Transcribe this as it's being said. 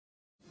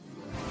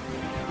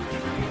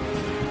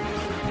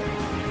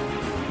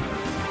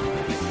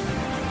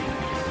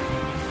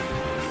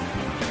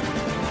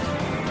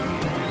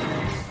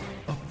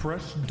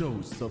fresh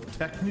dose of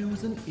tech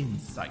news and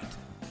insight.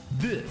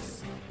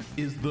 This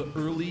is the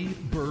Early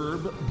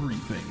Burb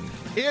Briefing.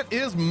 It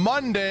is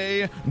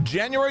Monday,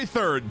 January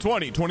 3rd,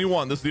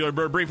 2021. This is the Early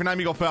Burb Briefing.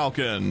 I'm Eagle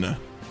Falcon.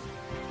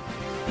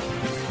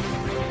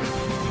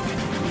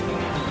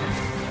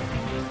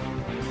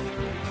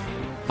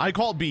 I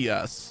call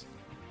BS.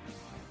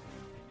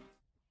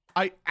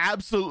 I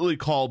absolutely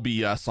call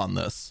BS on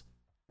this.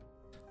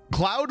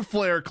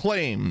 Cloudflare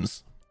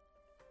claims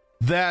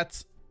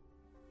that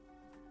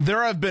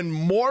there have been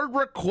more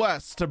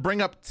requests to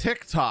bring up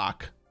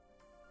TikTok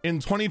in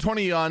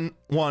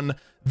 2021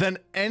 than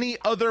any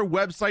other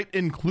website,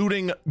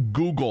 including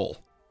Google.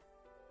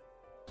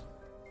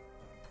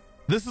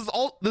 This is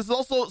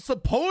also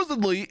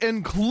supposedly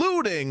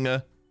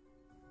including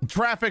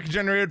traffic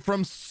generated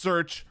from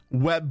search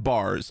web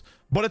bars,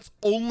 but it's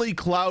only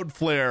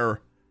Cloudflare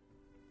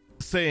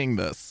saying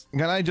this.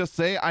 Can I just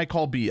say I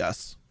call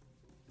BS?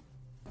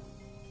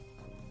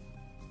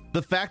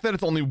 The fact that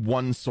it's only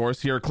one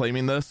source here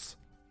claiming this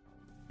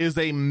is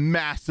a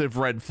massive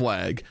red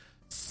flag.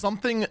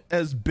 Something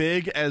as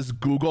big as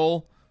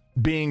Google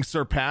being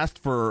surpassed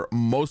for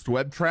most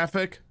web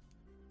traffic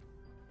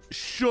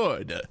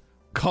should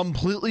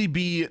completely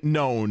be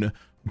known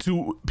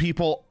to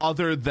people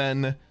other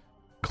than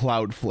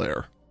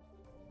Cloudflare.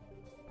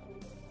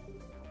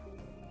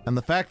 And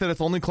the fact that it's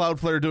only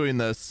Cloudflare doing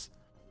this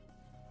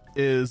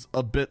is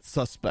a bit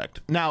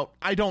suspect. Now,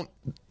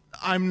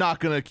 I'm not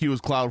going to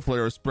accuse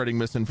Cloudflare of spreading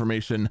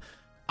misinformation.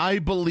 I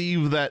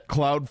believe that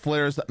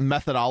Cloudflare's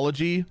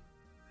methodology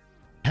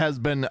has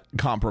been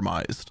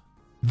compromised.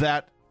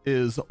 That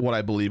is what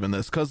I believe in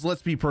this. Because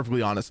let's be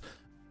perfectly honest,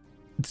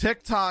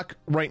 TikTok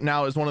right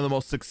now is one of the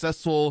most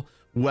successful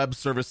web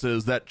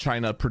services that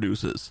China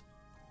produces.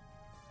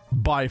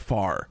 By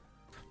far.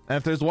 And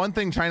if there's one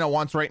thing China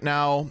wants right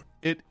now,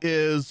 it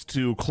is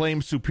to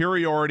claim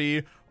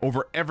superiority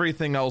over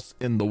everything else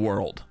in the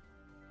world.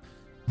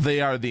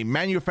 They are the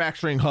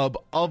manufacturing hub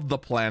of the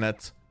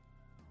planet,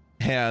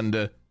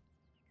 and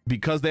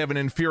because they have an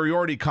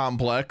inferiority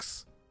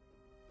complex,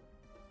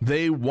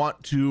 they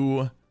want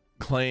to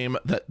claim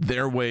that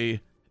their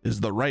way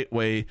is the right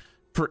way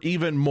for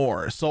even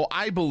more. So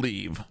I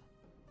believe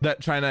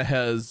that China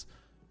has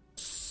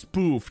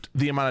spoofed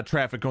the amount of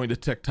traffic going to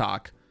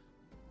TikTok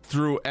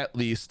through at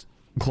least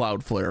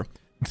Cloudflare.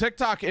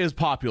 TikTok is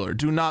popular.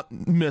 Do not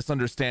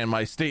misunderstand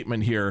my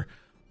statement here.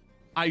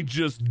 I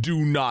just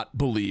do not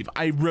believe.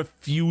 I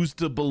refuse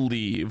to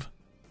believe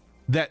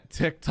that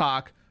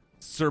TikTok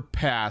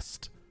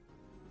surpassed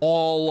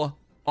all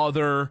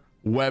other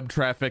web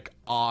traffic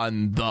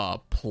on the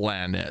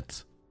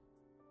planet.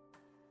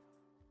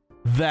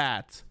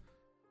 That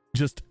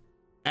just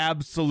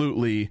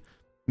absolutely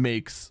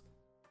makes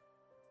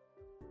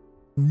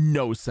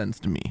no sense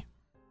to me.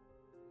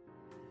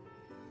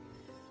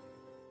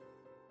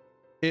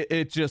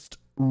 It just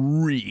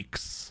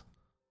reeks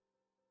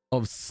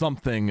of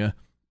something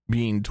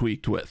being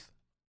tweaked with.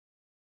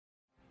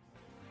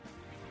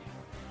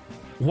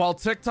 While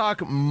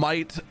TikTok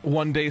might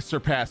one day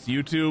surpass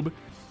YouTube,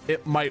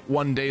 it might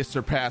one day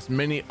surpass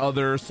many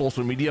other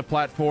social media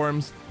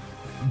platforms.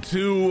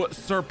 To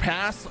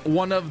surpass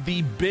one of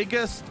the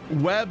biggest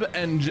one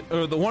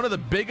of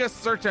the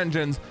biggest search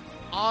engines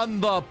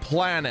on the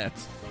planet,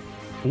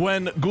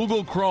 when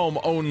Google Chrome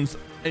owns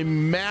a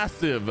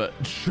massive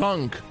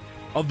chunk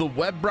of the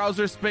web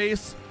browser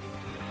space.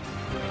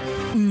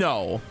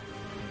 No,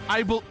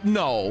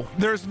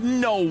 there's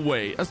no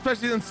way,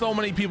 especially since so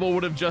many people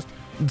would have just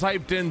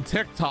typed in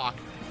TikTok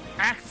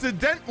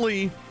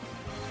accidentally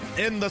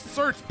in the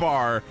search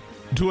bar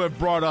to have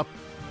brought up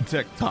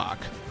TikTok.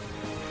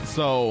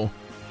 So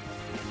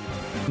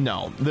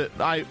no,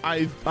 I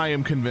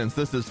am convinced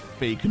this is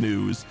fake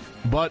news,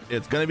 but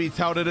it's going to be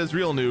touted as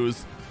real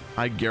news.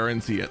 I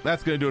guarantee it.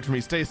 That's going to do it for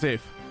me. Stay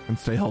safe and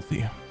stay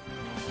healthy.